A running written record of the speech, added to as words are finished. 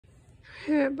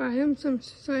Hey everybody, I'm so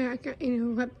sorry I got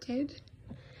interrupted.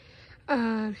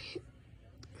 We're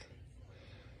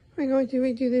going to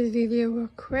redo this video real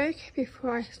quick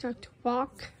before I start to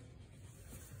walk.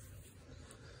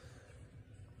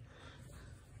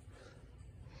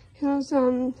 Here's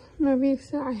some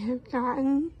movies that I have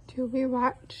gotten to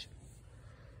rewatch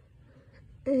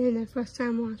and the first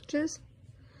time watches.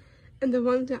 And the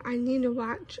ones that I need to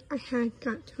watch, I haven't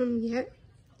got to them yet.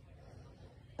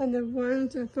 And the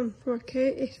ones that are from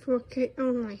 4K is 4K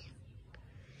only.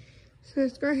 So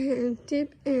let's go ahead and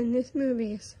dip in these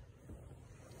movies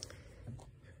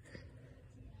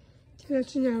to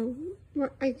let you know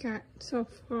what I got so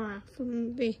far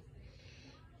from the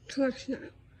collection of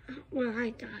what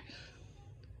I got.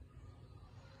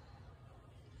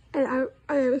 And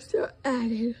I have still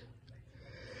added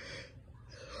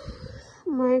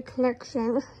my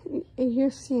collection.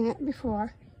 You've seen it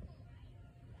before.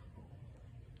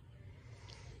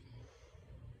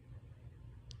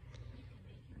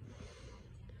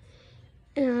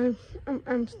 And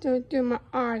I'm still doing my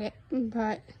audit,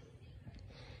 but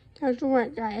that's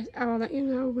what, guys. I will let you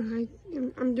know when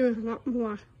I'm doing a lot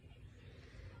more.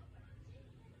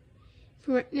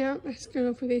 For right now, let's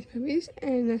go for these movies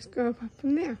and let's go up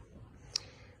from there.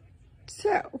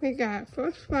 So we got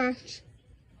first watch,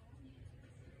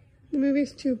 the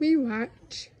movies to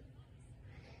rewatch,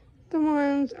 the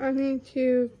ones I need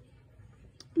to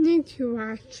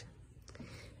watch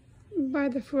by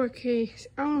the 4Ks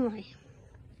only.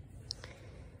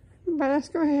 But let's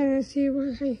go ahead and see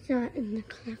what I got in the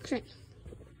collection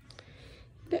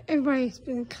that everybody's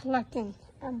been collecting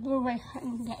on Blu-ray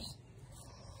hunting day.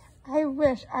 I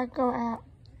wish I'd go out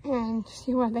and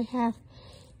see what they have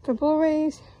for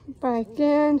Blu-rays, but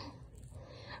again,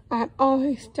 I'm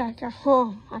always stuck at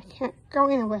home. I can't go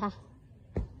anywhere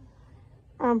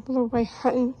on Blu-ray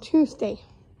hunting Tuesday.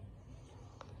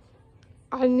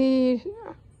 I need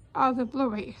all the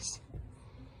Blu-rays.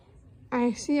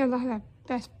 I see a lot of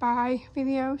Best Buy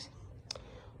videos,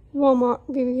 Walmart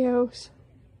videos,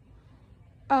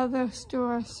 other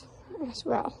stores as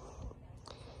well.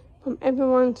 From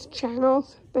everyone's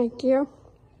channels, thank you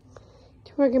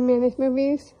to recommend these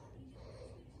movies.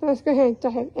 Let's go ahead and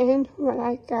dive in what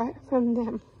I got from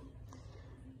them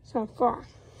so far.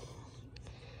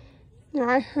 Now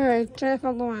I heard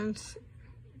Jennifer Lawrence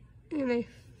in a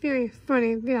very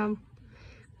funny film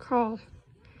called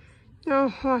No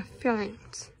Hard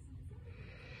Feelings.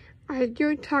 I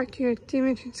do talk to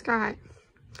Dimension Scott.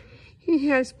 He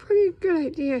has pretty good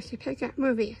ideas to pick up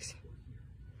movies.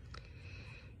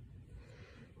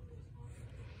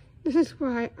 This is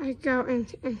why I go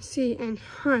and see and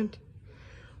hunt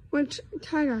which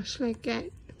title should I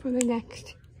get for the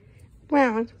next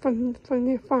round from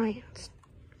the finds.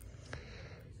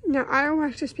 Now I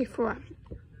watched this before,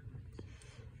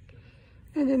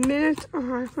 and the minutes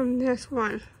are from this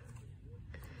one.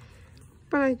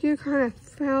 But I do kind of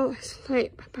fell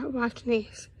asleep about watching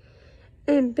these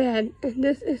in bed, and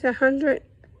this is a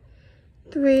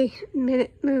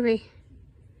 103-minute movie.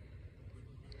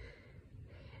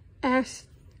 As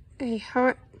a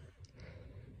heart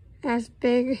as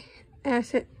big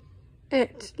as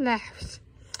it's left.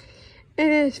 It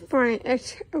is funny.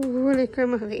 It's a really good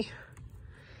movie.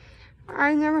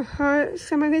 I never heard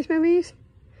some of these movies,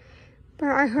 but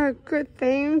I heard good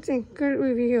things and good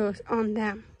reviews on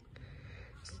them.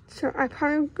 So I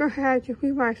probably go ahead to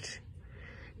rewatch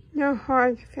No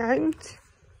Hard Feelings.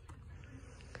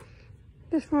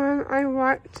 This one I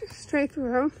watched straight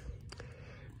through.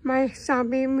 My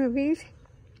zombie movies,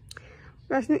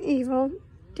 Resident Evil,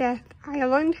 Death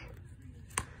Island.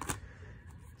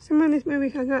 Some of these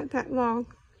movies are not that long.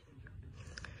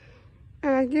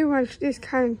 And I do watch these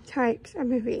kind of types of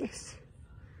movies.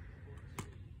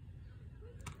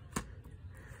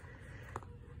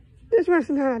 This one's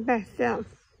not a bad film.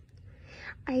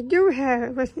 I do have a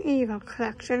Resident Evil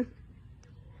collection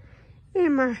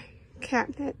in my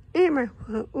cabinet, in my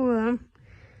room.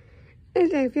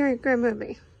 It's a very good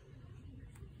movie.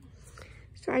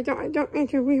 So I don't need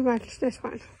to rewatch this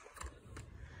one.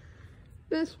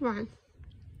 This one,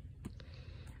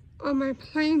 on my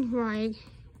plane ride,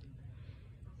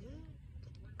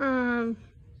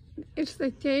 it's the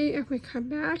day if we come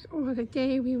back or the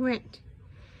day we went.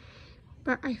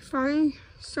 But I finally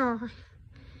saw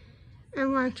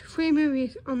and watched 3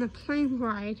 movies on the plane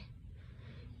ride.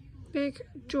 Big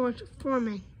George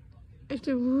Foreman. It's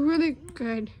a really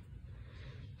good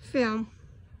film.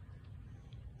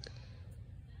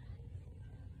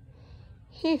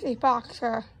 He's a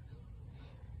boxer.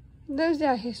 Lives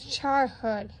out his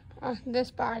childhood on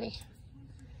this body.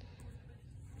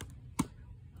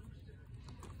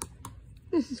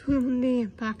 This is one of the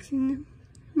unboxing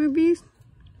movies.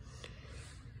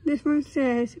 This one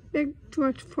says Big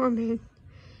George Foreman,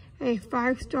 a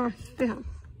 5-star film.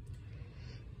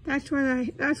 That's what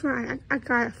I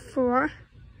got it for,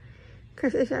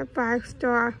 because it's a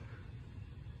 5-star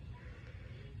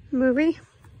movie.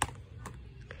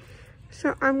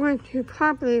 So I'm going to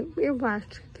probably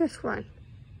rewatch this one.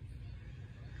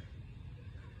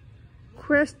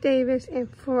 Chris Davis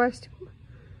and Forrest.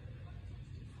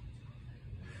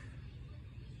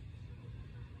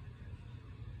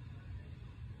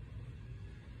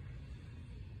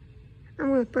 I'm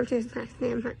going to put his last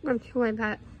name. I'm not going to worry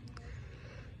about it.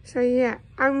 So yeah,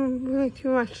 I'm going to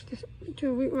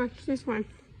rewatch this one.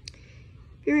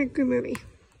 Very good movie.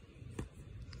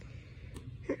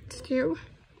 Next to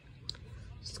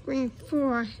Screen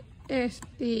 4 is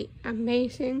the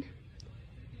amazing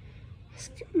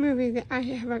movie that I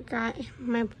have got in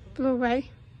my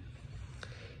Blu-ray.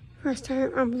 First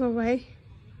time on Blu-ray.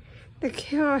 The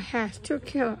killer has 2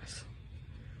 killers.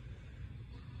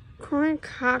 Corinne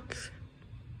Cox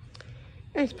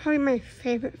is probably my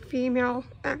favorite female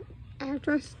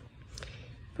actress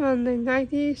from the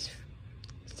 90s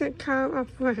sitcom of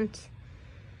Friends.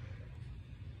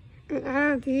 And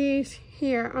out of these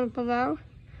here on below,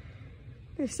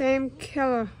 the same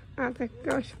killer of the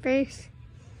ghost face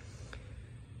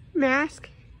mask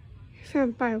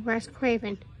filmed by Wes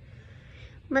Craven.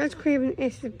 Wes Craven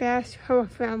is the best horror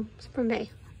films for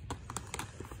me.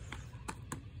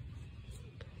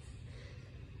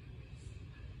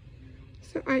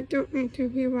 So I don't need to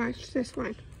rewatch this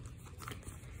one.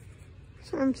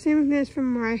 So I'm saving this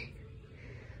from my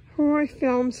horror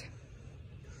films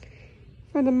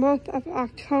for the month of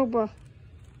October.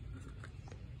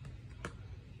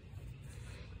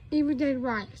 Evil Dead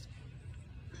Rise.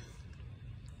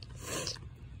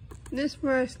 This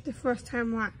was the first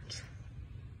time watch.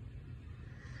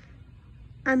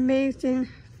 Amazing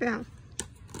film.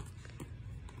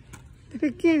 The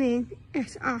beginning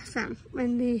is awesome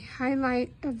when the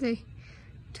highlight of the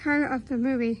title of the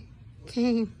movie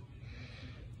came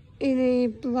in a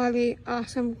bloody,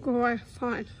 awesome, gore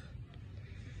fun.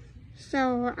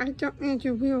 So I don't need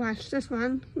to rewatch this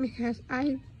one because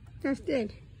I just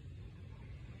did.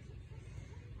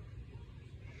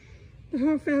 The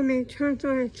whole family turns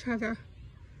on each other.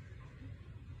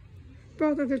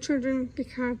 Both of the children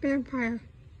become vampires.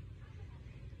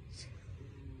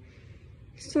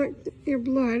 Suck your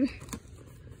blood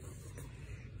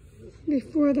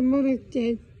before the mother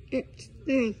did its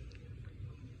thing.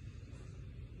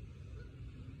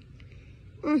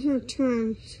 On her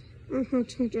terms, on her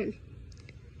children.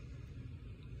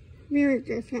 Very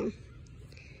good film.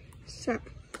 So,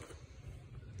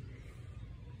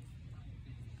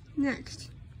 next,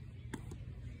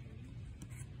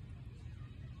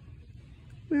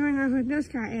 we all know who this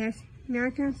guy is.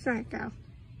 American Psycho.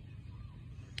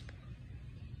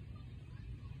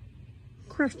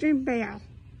 Christian Bale.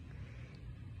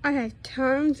 I have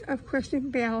tons of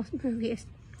Christian Bale movies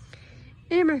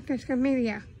in my physical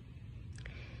media.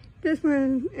 This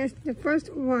one is the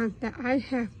first one that I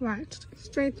have watched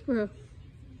straight through.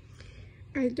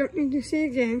 I don't need to see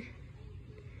it again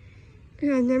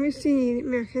because I've never seen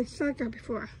American Psycho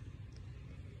before.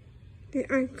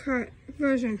 The uncut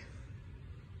version.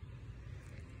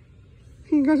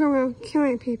 He goes around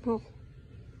killing people.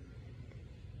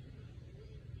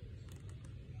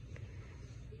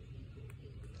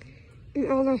 And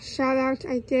all the shout outs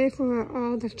I did for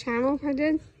all the channels I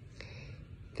did.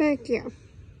 Thank you.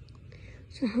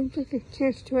 So I hope you get a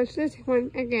chance to watch this one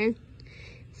again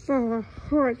for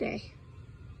Horror Day.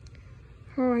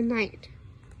 Horror Night.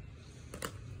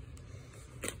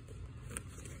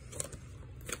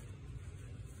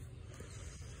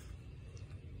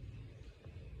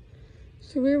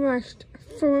 So we watched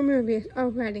 4 movies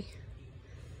already.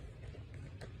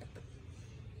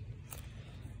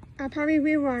 I'll probably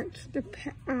rewatch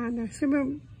the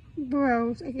Super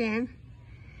Bros again.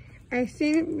 I've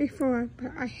seen it before,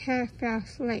 but I have fell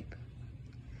asleep.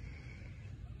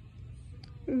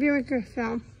 Very good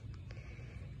film.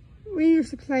 We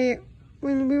used to play it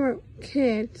when we were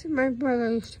kids. My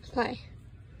brother used to play.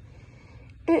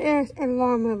 It is a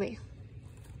long movie.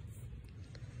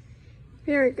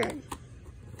 Very good.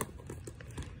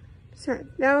 So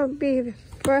that will be the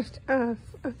first of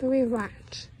the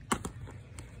rewatch.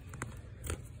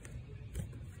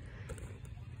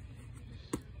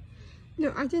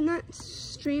 No, I did not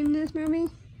stream this movie,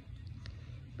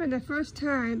 but the first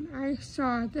time I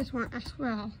saw this one as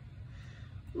well,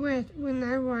 when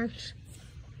I watched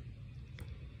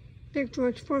Big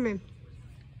George Foreman.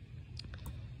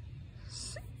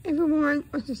 Everyone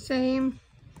was the same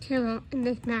killer in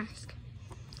this mask.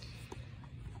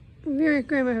 Very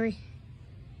good movie.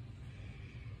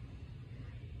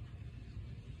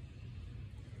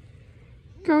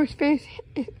 Ghostface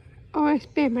has always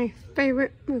been my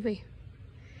favorite movie.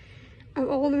 Of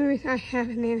all the movies I have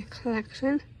in the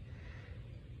collection,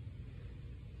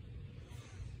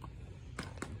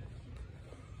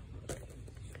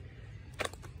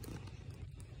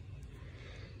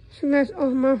 so that's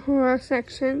all my horror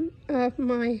section of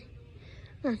my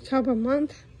October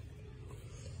month,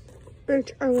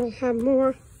 which I will have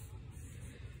more.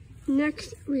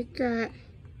 Next we got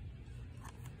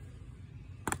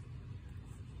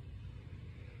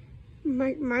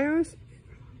Mike Myers,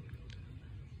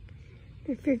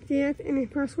 the 50th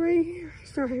anniversary,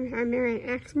 starring a Marion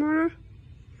Axe murder.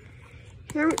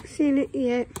 Haven't seen it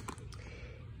yet,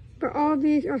 but all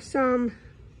these are some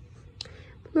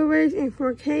Blu-rays and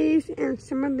 4Ks, and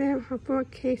some of them are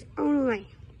 4Ks only.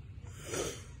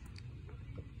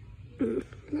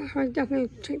 I'll definitely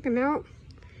check them out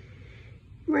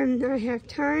when I have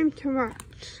time to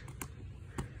watch.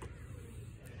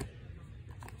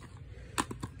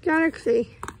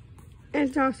 Galaxy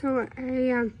is also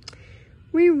a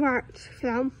rewatch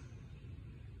film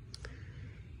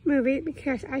movie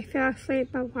because I fell asleep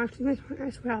while watching this one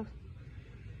as well.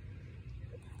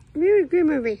 Really good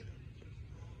movie.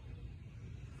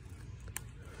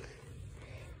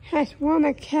 Has one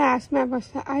of the cast members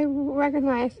that I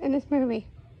recognize in this movie.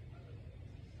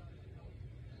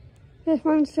 This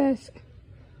one says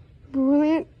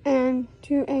brilliant and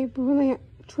to a brilliant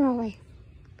trolley.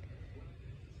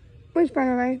 Which, by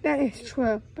the way, that is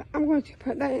true, but I'm going to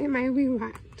put that in my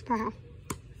rewatch file.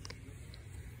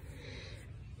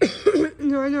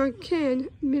 Now I know Ken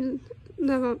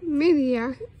mid-level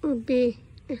media would be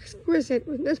exquisite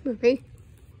with this movie.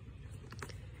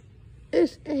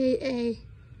 It's a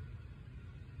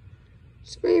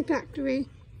Screen Factory.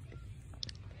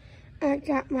 I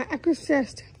got my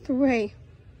Exorcist 3.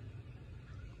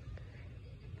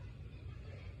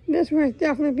 This would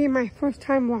definitely be my first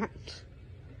time watch.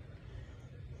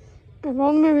 Of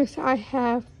all the movies I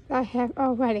have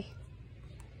already.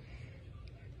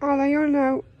 Although you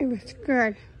know it was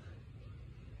good.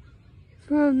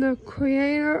 From the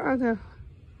creator of the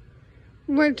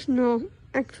original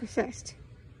Exorcist.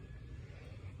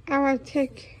 I would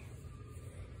take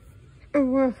a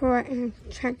word for it and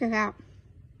check it out.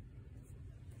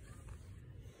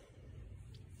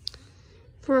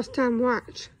 First time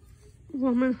watch.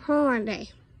 Woman Holiday.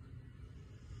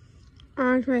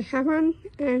 Audrey Hepburn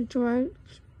and George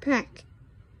Peck.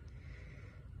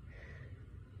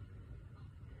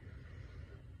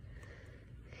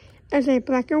 It's a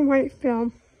black and white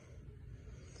film.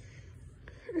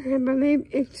 I believe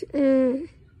it's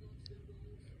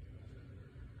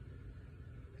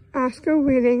Oscar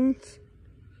winnings.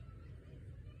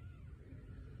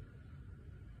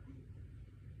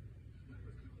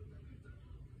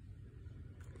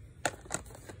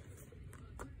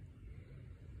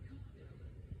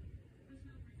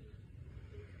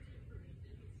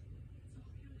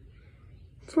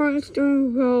 First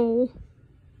role.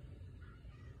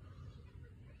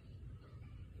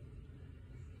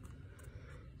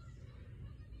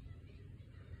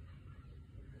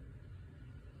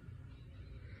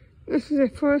 This is the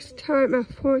first time at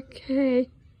 4K.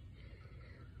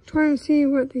 Trying to see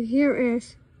what the year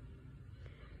is.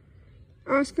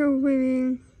 Oscar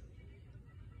winning.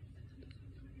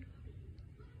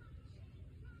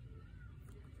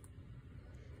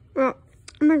 Well,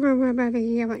 I'm not going to worry about the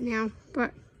year right now,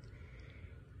 but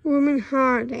Woman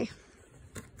Holiday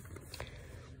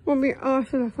will be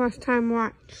also the first time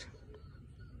watch.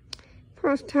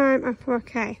 First time at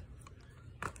 4K.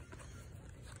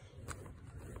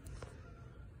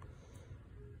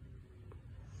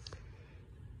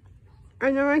 I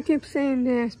know I keep saying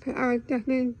this, but I would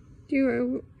definitely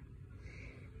do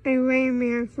a Rain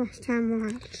Man first time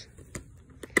watch.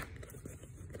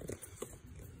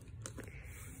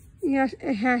 Yes,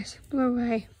 it has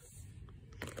Blu-ray.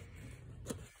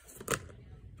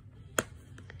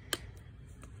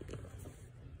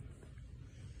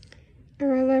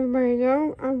 And I'll let everybody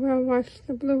know I will watch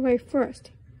the Blu-ray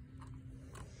first.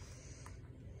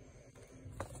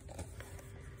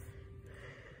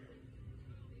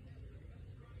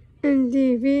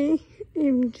 NDV,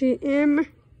 MGM,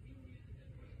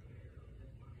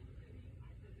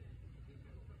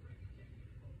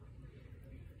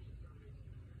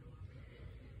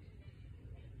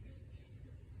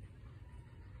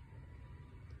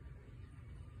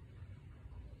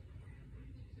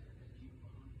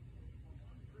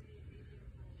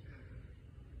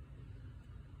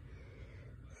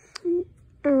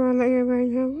 I will let everybody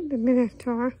know what the minutes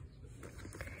are,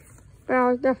 but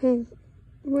I'll definitely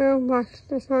will watch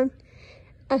this one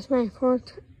as my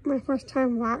first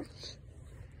time watch.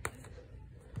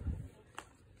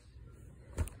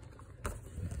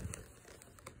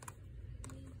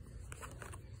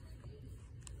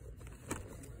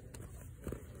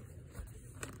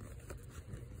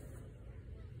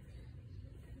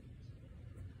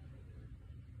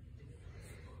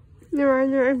 Now I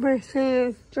know everybody's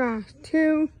saying it's Jaws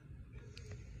 2,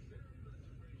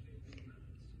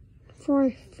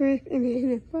 45th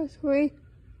anniversary.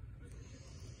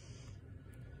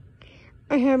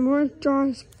 I have more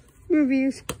Jaws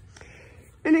movies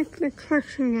in the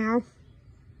collection now.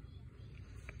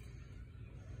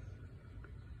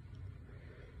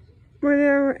 We're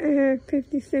now at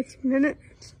 56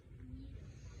 minutes.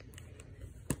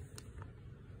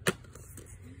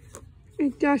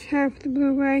 It does have the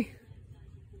Blu-ray.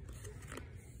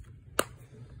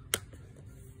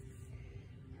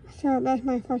 So that's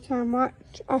my first time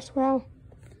watch as well.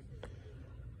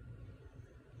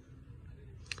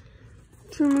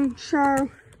 Truman Show.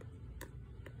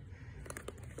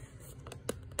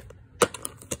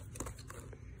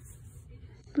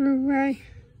 Blu-ray.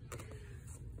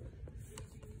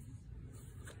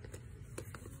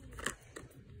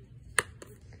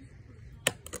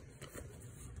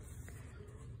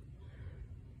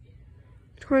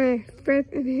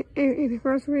 '25th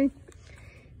anniversary.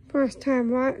 First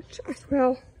time watch as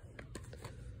well.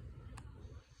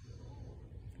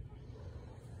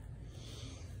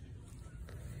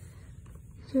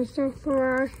 So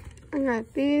far, I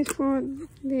got these for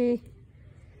the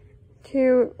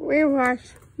 2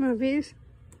 rewatch movies.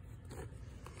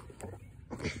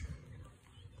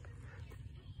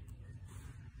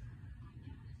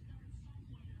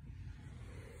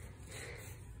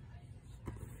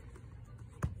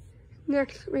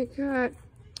 Next we got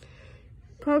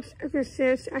Post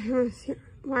Exorcist. I haven't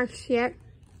watched yet.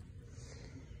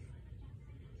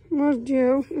 We'll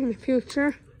do in the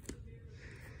future.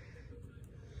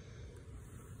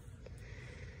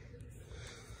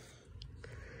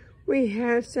 We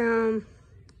have some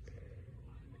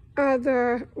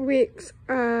other weeks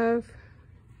of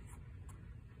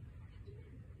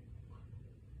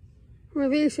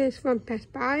releases from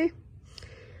Best Buy.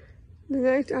 The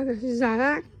next are the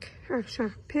Zodiac of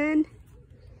Chopin.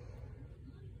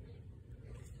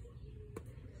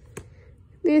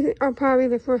 These are probably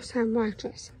the first time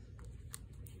watches.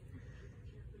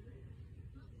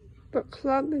 Book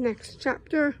Club, the next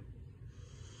chapter.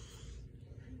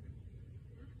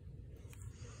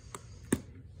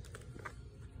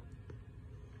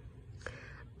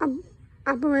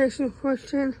 Operation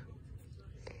Fortune,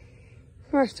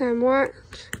 first time watch.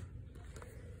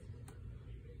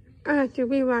 I have to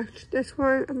rewatch this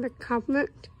one on The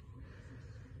Covenant.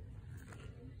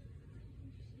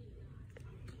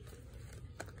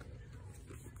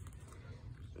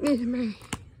 These are my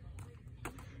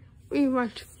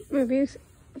rewatch movies.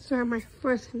 So my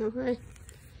first in a way.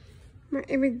 My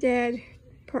Every Dead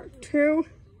Part 2.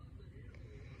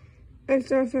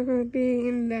 It's also going to be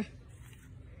in the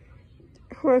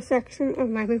horror section of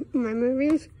my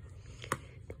movies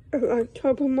of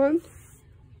October month.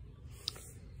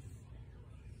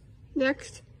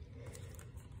 Next,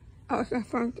 also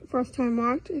first time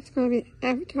watch, it's going to be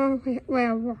Avatar: Way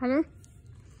of Water.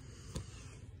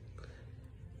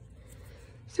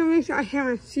 Some of these I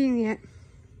haven't seen yet.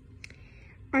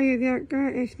 Are You There,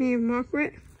 God? It's Me and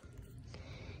Margaret.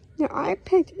 Now I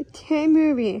picked 10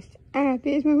 movies out of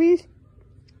these movies,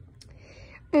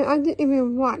 and I didn't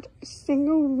even watch a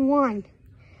single one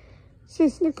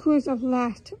since the cruise of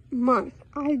last month.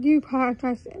 I do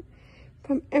apologize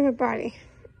from everybody.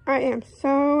 I am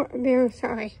so very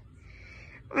sorry.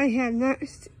 I have not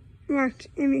watched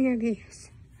any of these.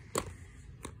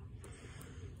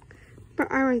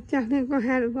 But I will definitely go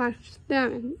ahead and watch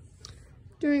them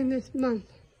during this month.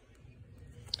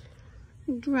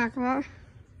 Dracula,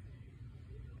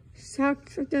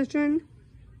 South Edition,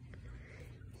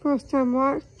 first time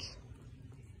watch.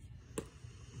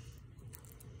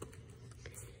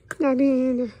 That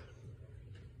being,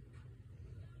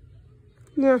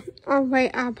 no, I'll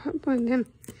wait, I'll put them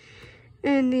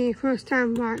in the first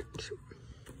time watch.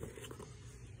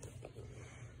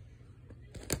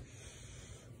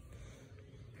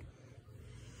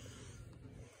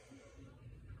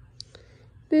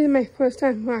 These are my first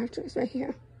time watches right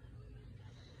here.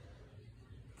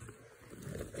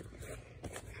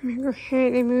 I'm gonna go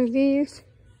ahead and move these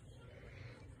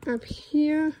up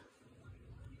here.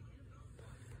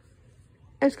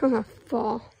 It's gonna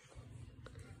fall.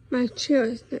 My chair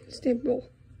is not stable.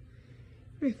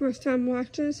 My first time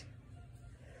watches.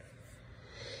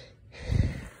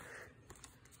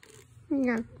 We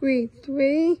got grade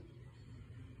 3,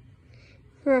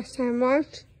 first time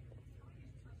watch.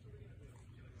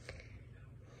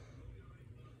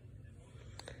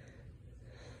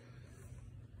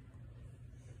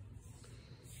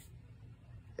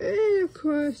 And of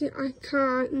course the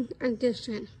icon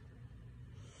edition.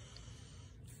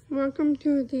 Welcome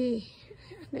to the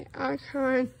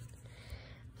icon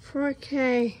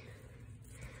 4K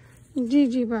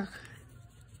digi-book.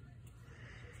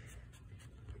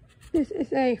 This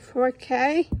is a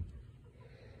 4K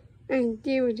and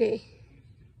DVD.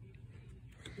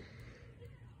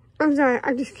 I'm sorry,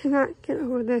 I just cannot get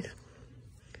over this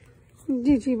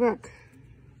digi-book.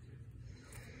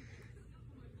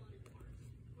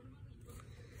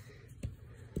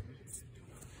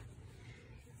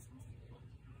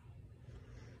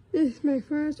 This is my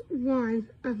first one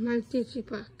of my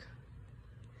digi-book.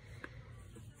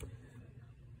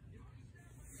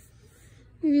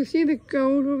 If you see the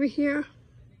gold over here,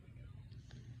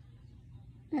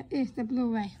 that is the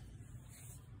Blu-ray.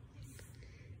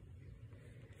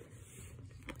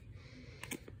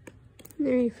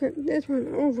 Then you flip this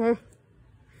one over.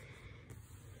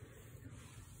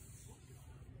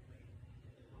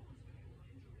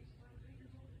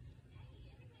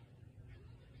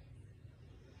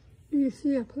 You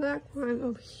see a black one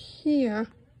over here.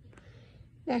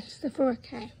 That's the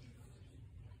 4K.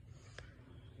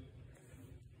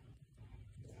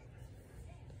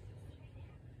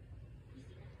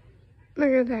 Look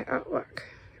at that artwork.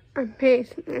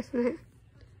 Amazing, isn't it?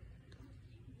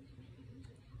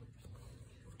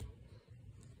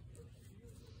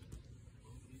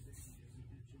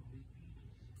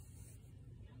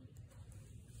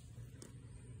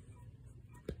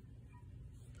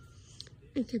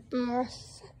 It's a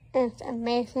boss. It's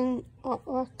amazing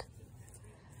artwork.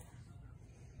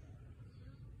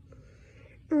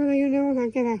 Well, you know when I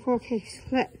get a 4K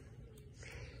split.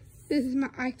 This is my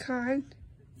icon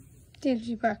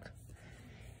digi-book.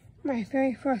 My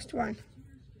very first one.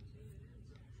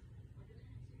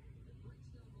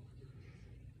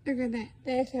 Look at that.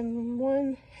 There's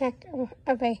one heck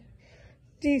of a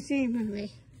DC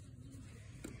movie.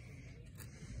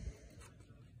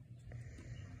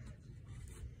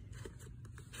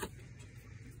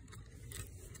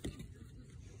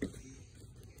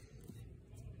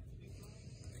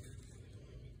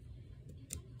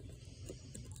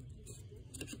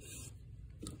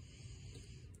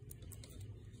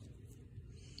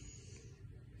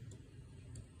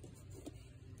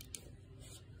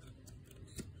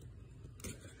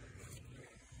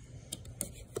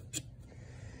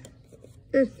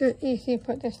 It's not easy to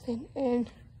put this thing in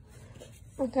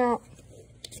without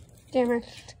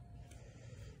damaged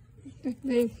the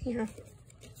thing here.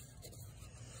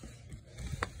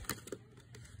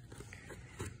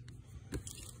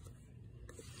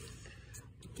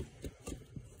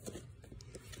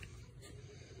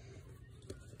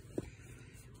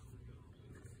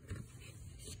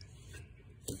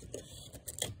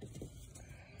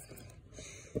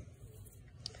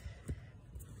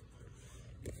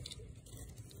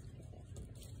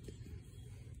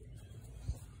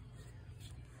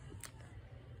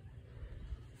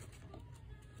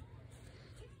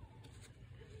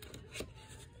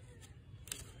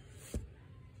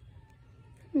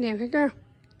 There we go.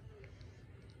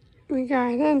 We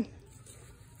got it in.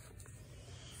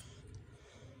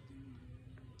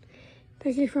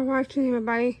 Thank you for watching,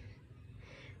 everybody.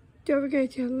 Don't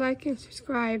forget to like and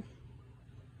subscribe.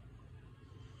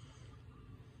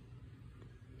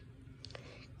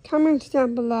 Comments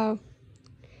down below.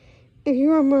 If you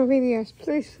want more videos,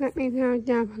 please let me know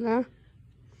down below.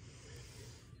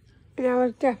 And I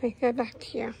will definitely get back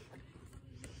to you.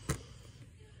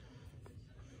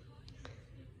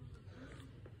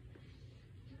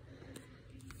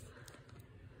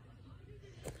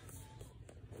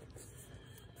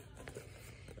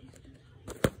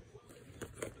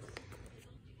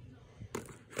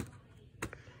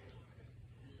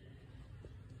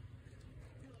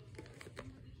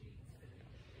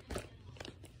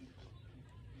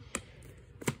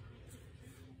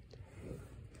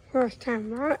 First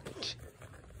time watch.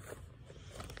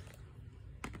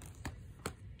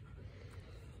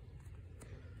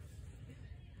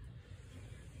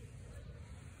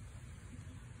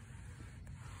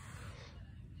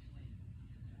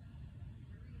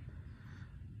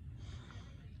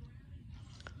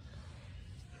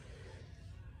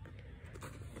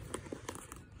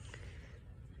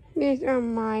 These are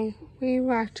my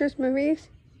rewatches movies.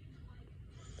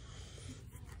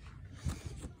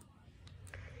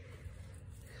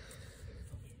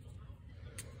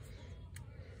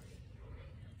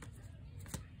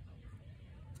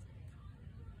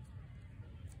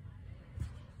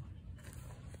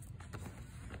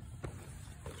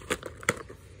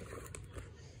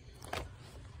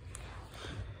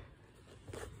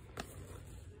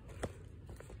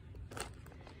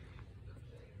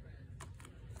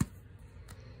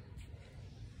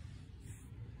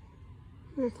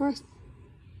 my first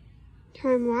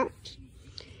time watch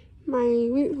my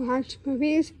rewatch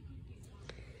movies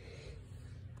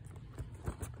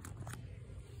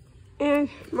and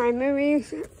my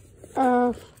movies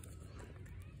of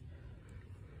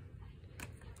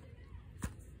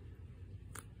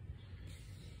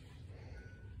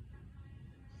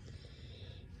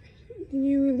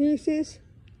new releases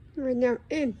are now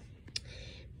in.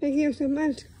 Thank you so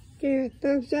much. Give it a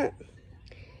thumbs up.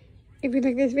 If you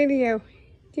like this video,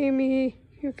 give me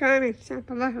your comments down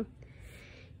below.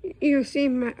 You'll see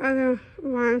my other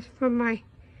ones from my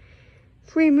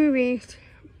 3 movies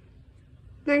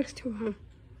next to them.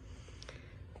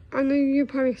 I know you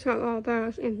probably saw all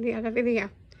those in the other video.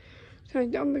 So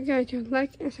don't forget to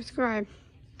like and subscribe.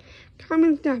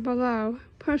 Comment down below,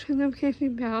 push the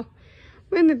notification bell,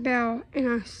 ring the bell, and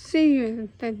I'll see you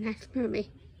in the next movie.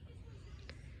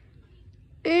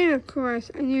 And of course,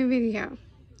 a new video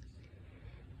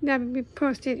that will be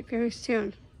posted very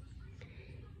soon.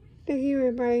 Thank you,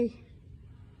 everybody.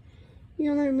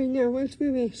 You'll let me know which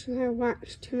movie should I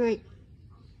watch tonight.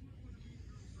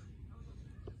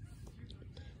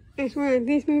 It's one of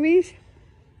these movies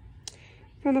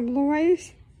from the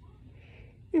Blu-rays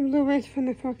and Blu-rays from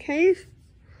the 4Ks.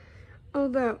 All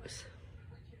those.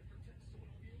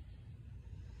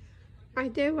 I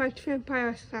did watch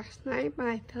Vampires last night, but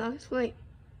I fell asleep.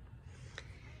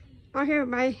 Okay,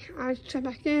 everybody, I'll check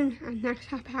back in next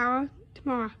half hour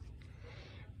tomorrow.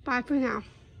 Bye for now.